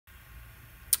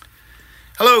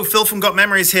Hello, Phil from Got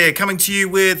Memories here, coming to you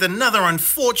with another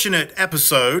unfortunate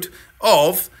episode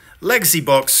of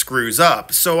Legacybox Screws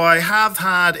Up. So I have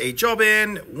had a job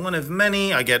in, one of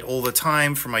many I get all the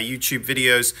time from my YouTube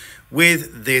videos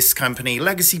with this company,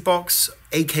 Legacybox,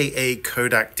 aka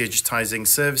Kodak Digitizing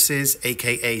Services,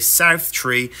 aka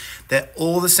Southtree. They're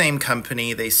all the same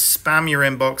company. They spam your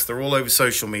inbox. They're all over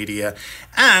social media.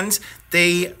 And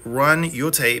they run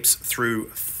your tapes through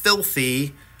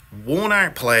filthy,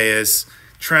 worn-out players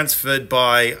transferred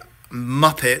by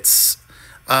Muppets,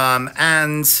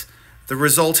 and the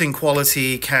resulting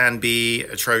quality can be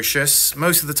atrocious.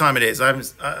 Most of the time it is.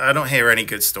 I don't hear any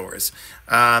good stories.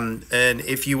 And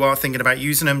if you are thinking about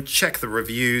using them, check the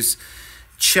reviews.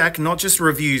 Check not just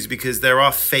reviews, because there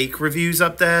are fake reviews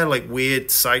up there, like weird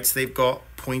sites they've got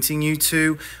pointing you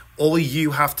to. All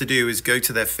you have to do is go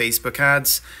to their Facebook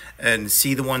ads and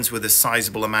see the ones with a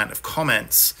sizable amount of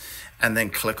comments, and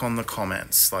then click on the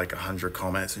comments, like 100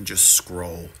 comments, and just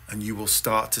scroll, and you will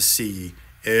start to see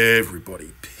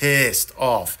everybody pissed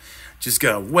off, just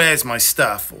going, where's my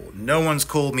stuff? Or no one's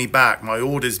called me back, my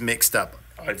order's mixed up,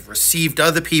 I've received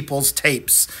other people's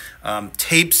tapes,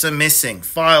 tapes are missing,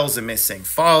 files are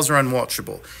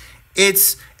unwatchable.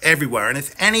 It's everywhere. And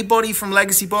if anybody from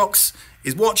Legacybox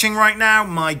is watching right now,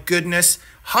 my goodness,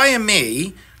 hire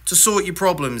me to sort your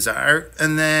problems out,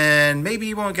 and then maybe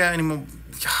you won't get any more.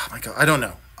 Oh my God, I don't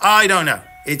know.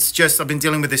 It's just, I've been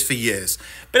dealing with this for years.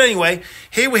 But anyway,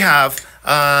 here we have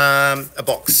a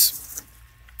box.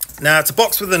 Now, it's a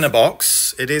box within a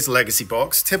box. It is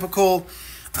Legacybox. Typical,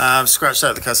 scratched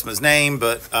out the customer's name,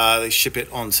 but they ship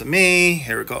it on to me.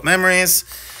 Here at Got Memories.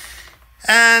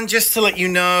 And just to let you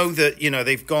know that,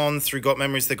 they've gone through Got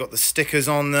Memories. They've got the stickers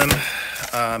on them.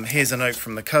 Here's a note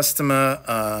from the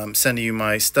customer, sending you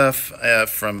my stuff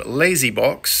from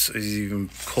Legacybox, as he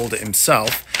even called it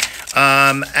himself.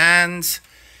 And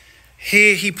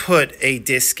here he put a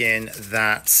disc in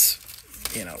that,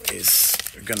 is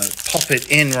going to pop it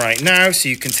in right now so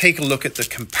you can take a look at the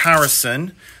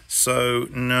comparison. So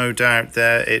no doubt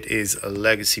there it is a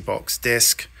Legacybox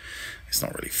disc. It's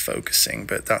not really focusing,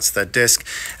 but that's their disc.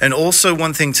 And also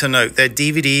one thing to note, their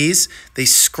DVDs, they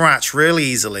scratch really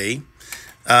easily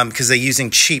because they're using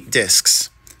cheap discs.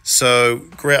 So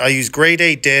I use grade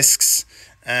A discs,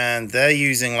 and they're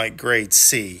using like grade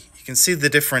C. You can see the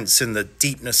difference in the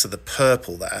deepness of the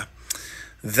purple there.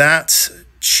 That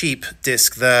cheap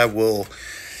disc there will,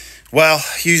 well,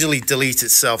 usually delete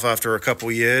itself after a couple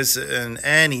of years, and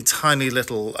any tiny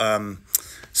little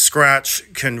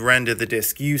scratch can render the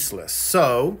disc useless.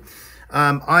 So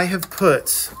I have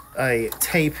put a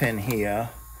tape in here,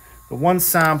 the one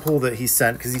sample that he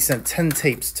sent, because he sent 10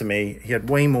 tapes to me. He had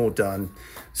way more done.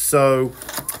 So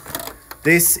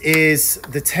this is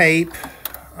the tape.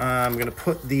 I'm going to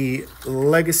put the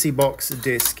Legacybox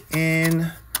disc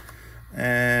in,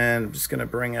 and I'm just going to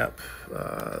bring up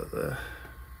the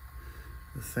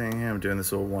thing here. I'm doing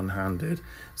this all one-handed.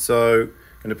 So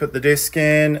I'm going to put the disc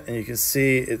in, and you can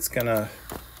see it's going to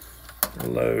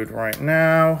load right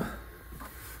now.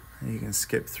 You can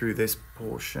skip through this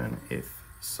portion if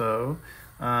so.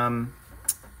 And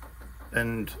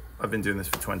I've been doing this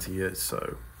for 20 years,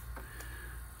 so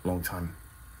long time.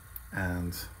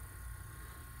 And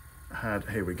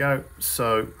here we go.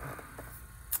 So,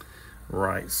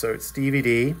 right, so it's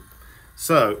DVD.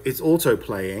 So it's auto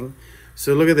playing.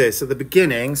 So look at this at the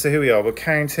beginning. So here we are, we're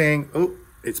counting. Oh,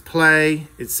 it's play.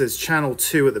 It says channel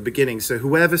 2 at the beginning. So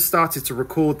whoever started to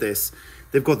record this,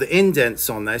 they've got the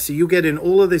indents on there. So you get in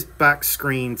all of this back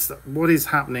screens. What is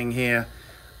happening here?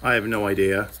 I have no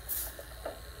idea.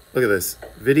 Look at this.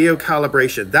 Video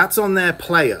calibration. That's on their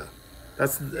player.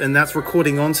 That's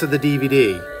recording onto the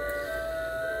DVD.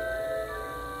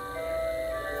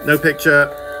 No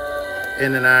picture.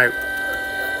 In and out.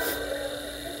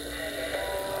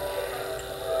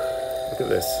 Look at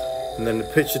this. And then the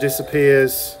picture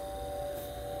disappears.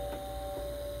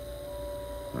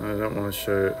 I don't want to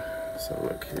show it. So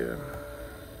look here.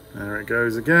 There it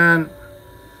goes again.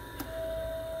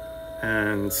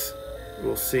 And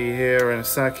we'll see here in a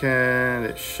second.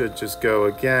 It should just go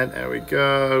again. There we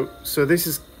go. So this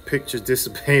is picture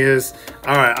disappears.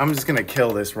 All right, I'm just going to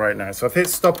kill this right now. So I've hit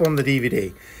stop on the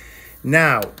DVD.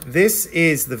 Now, this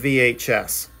is the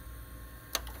VHS.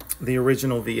 The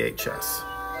original VHS.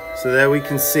 So there we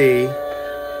can see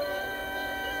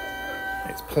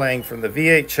it's playing from the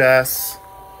VHS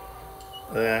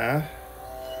there,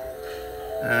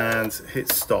 and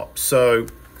hit stop. So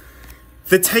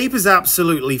the tape is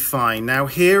absolutely fine. Now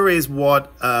here is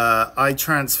what I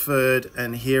transferred,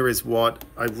 and here is what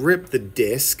I ripped the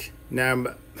disc.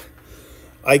 Now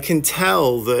I can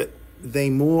tell that they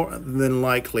more than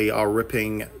likely are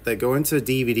ripping, they're going to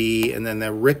DVD and then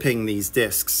they're ripping these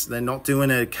discs. They're not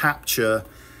doing a capture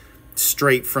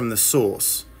straight from the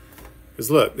source.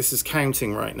 Because look, this is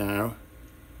counting right now.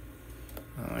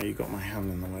 You got my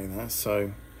hand in the way there.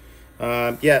 So,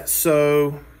 yeah,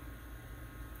 so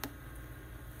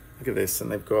look at this.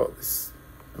 And they've got this,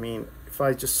 I mean, if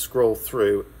I just scroll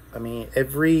through, I mean,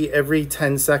 every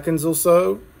 10 seconds or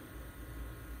so,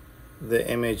 the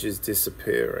image is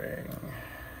disappearing.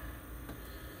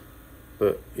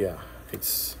 But yeah,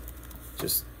 it's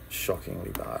just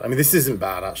shockingly bad. I mean, this isn't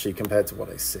bad actually compared to what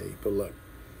I see, but look,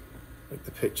 like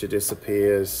the picture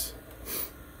disappears.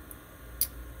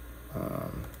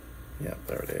 Yeah,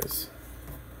 there it is.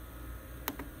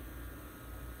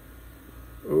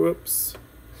 Whoops.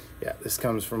 Yeah, this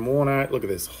comes from worn out. Look at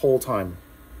this whole time.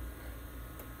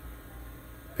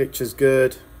 Picture's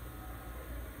good.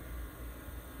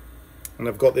 And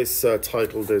I've got this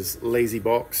titled as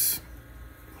Legacybox.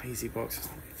 Legacybox is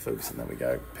not focusing, there we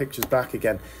go. Picture's back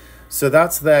again. So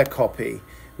that's their copy.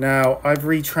 Now I've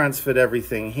retransferred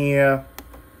everything here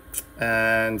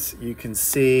and you can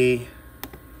see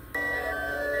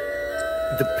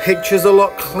the picture's a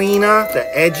lot cleaner, the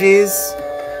edges.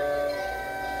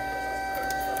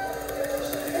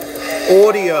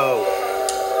 Audio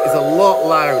is a lot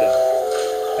louder.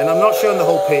 And I'm not showing the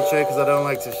whole picture because I don't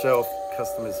like to show off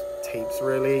customers' tapes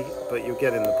really, but you're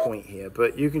getting the point here.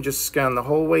 But you can just scan the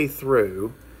whole way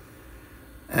through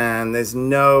and there's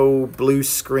no blue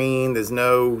screen, there's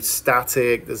no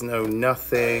static, there's no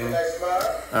nothing.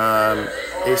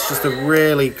 It's just a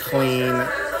really clean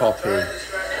copy.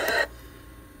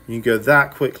 You can go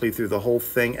that quickly through the whole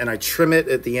thing, and I trim it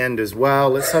at the end as well.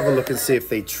 Let's have a look and see if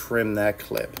they trim their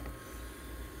clip.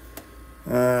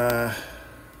 Oh,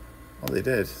 they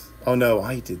did. Oh no,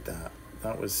 I did that.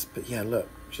 That was, but yeah, look,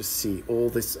 just see all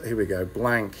this. Here we go,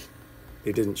 blank.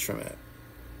 They didn't trim it.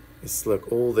 It's,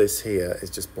 look, all this here is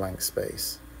just blank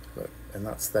space. Look, and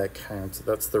that's their counter.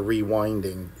 That's the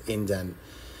rewinding indent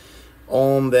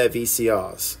on their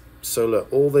VCRs. So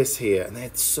look, all this here, and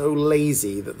they're so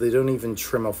lazy that they don't even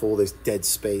trim off all this dead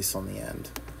space on the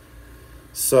end.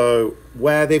 So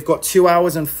where they've got 2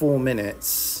 hours and 4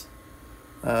 minutes,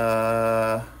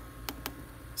 let's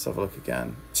have a look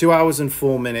again. 2 hours and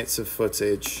 4 minutes of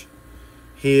footage.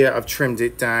 Here I've trimmed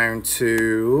it down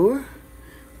to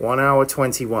 1 hour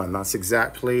 21. That's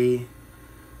exactly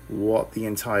what the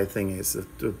entire thing is.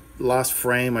 The last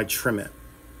frame, I trim it.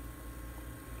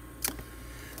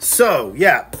 So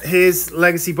yeah, here's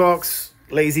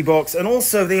Legacybox, and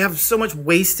also they have so much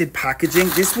wasted packaging.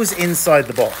 This was inside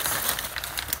the box.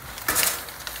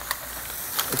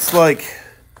 It's like,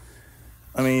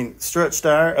 I mean, stretched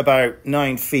out about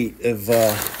 9 feet of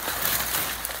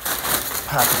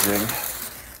packaging.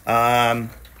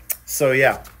 So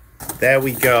yeah, there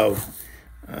we go.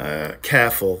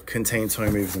 Careful, contains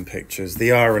home movies and pictures.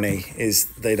 The irony is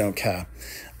they don't care.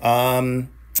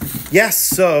 Yes,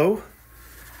 so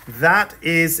that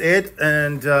is it.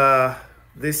 And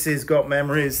this is Got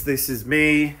Memories. This is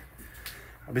me.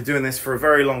 I've been doing this for a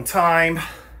very long time.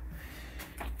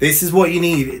 This is what you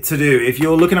need to do. If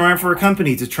you're looking around for a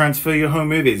company to transfer your home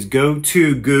movies, go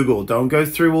to Google. Don't go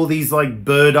through all these like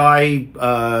bird eye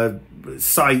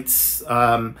sites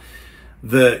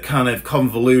that kind of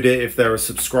convolute it. If they're a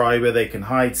subscriber, they can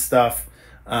hide stuff.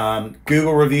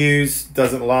 Google reviews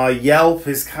doesn't lie. Yelp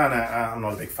is kind of, I'm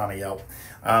not a big fan of Yelp.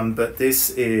 But this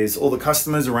is all the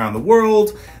customers around the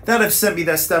world that have sent me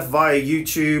their stuff via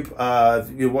YouTube.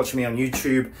 You're watching me on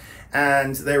YouTube,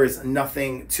 and there is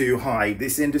nothing to hide.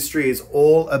 This industry is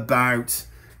all about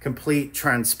complete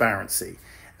transparency.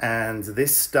 And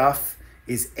this stuff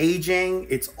is aging,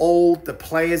 it's old, the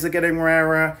players are getting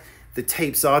rarer, the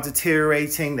tapes are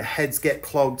deteriorating, the heads get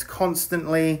clogged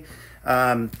constantly.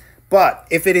 But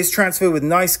if it is transferred with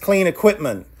nice, clean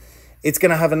equipment, it's going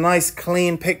to have a nice,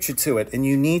 clean picture to it. And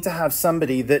you need to have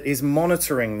somebody that is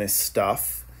monitoring this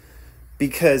stuff,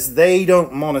 because they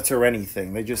don't monitor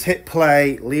anything. They just hit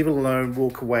play, leave it alone,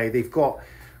 walk away. They've got,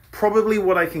 probably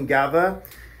what I can gather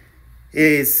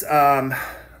is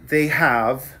they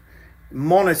have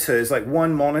monitors, like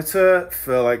one monitor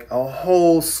for like a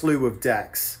whole slew of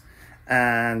decks.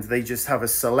 And they just have a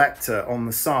selector on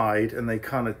the side, and they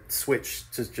kind of switch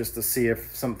just to see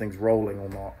if something's rolling or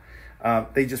not.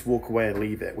 They just walk away and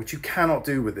leave it, which you cannot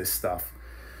do with this stuff.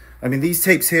 I mean, these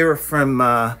tapes here are from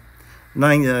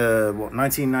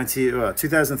 1990,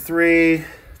 2003,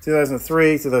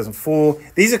 2004.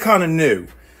 These are kind of new.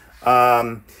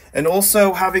 And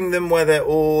also having them where they're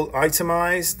all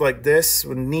itemized like this,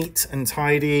 neat and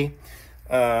tidy.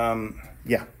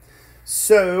 Yeah.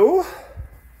 So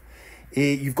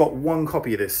you've got one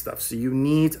copy of this stuff. So you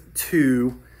need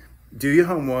to do your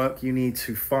homework. You need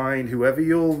to find whoever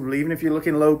even if you're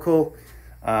looking local,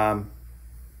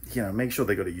 you know, make sure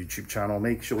they got a YouTube channel,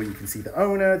 make sure you can see the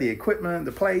owner, the equipment,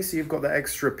 the place. So you've got the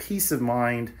extra peace of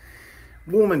mind,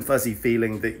 warm and fuzzy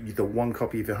feeling that the one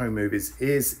copy of your home move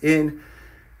is in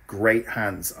great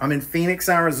hands. I'm in Phoenix,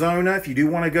 Arizona. If you do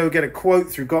want to go get a quote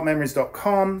through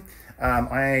gotmemories.com,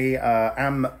 let's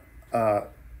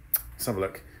have a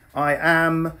look. I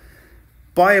am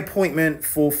by appointment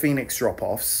for Phoenix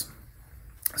drop-offs.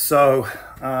 So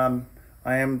I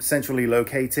am centrally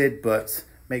located, but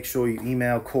make sure you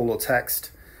email, call, or text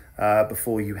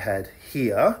before you head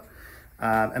here.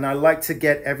 And I like to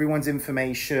get everyone's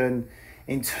information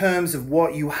in terms of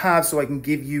what you have so I can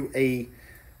give you a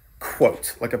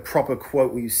quote, like a proper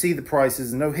quote where you see the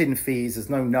prices, no hidden fees, there's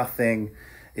no nothing,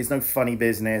 there's no funny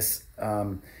business,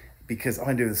 because I've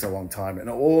been doing this a long time and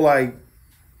all I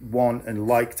want and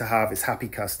like to have is happy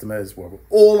customers where we're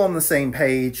all on the same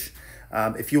page.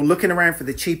 If you're looking around for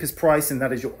the cheapest price and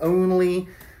that is your only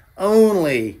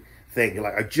thing, you're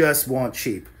like, I just want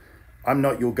cheap, I'm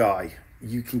not your guy.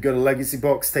 You can go to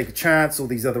Legacybox, take a chance, all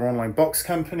these other online box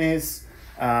companies,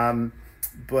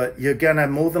 but you're gonna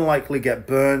more than likely get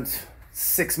burnt.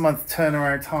 6-month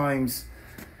turnaround times.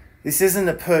 This isn't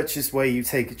a purchase where you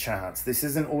take a chance. This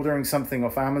isn't ordering something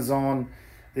off Amazon.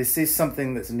 This is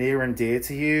something that's near and dear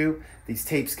to you. These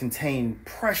tapes contain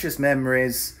precious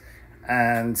memories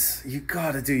and you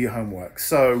gotta do your homework.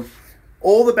 So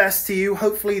all the best to you.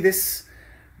 Hopefully this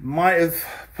might have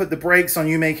put the brakes on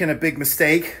you making a big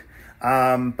mistake.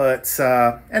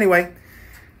 Anyway,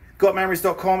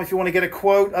 gotmemories.com if you want to get a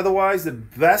quote. Otherwise, the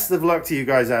best of luck to you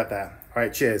guys out there. All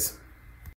right, cheers.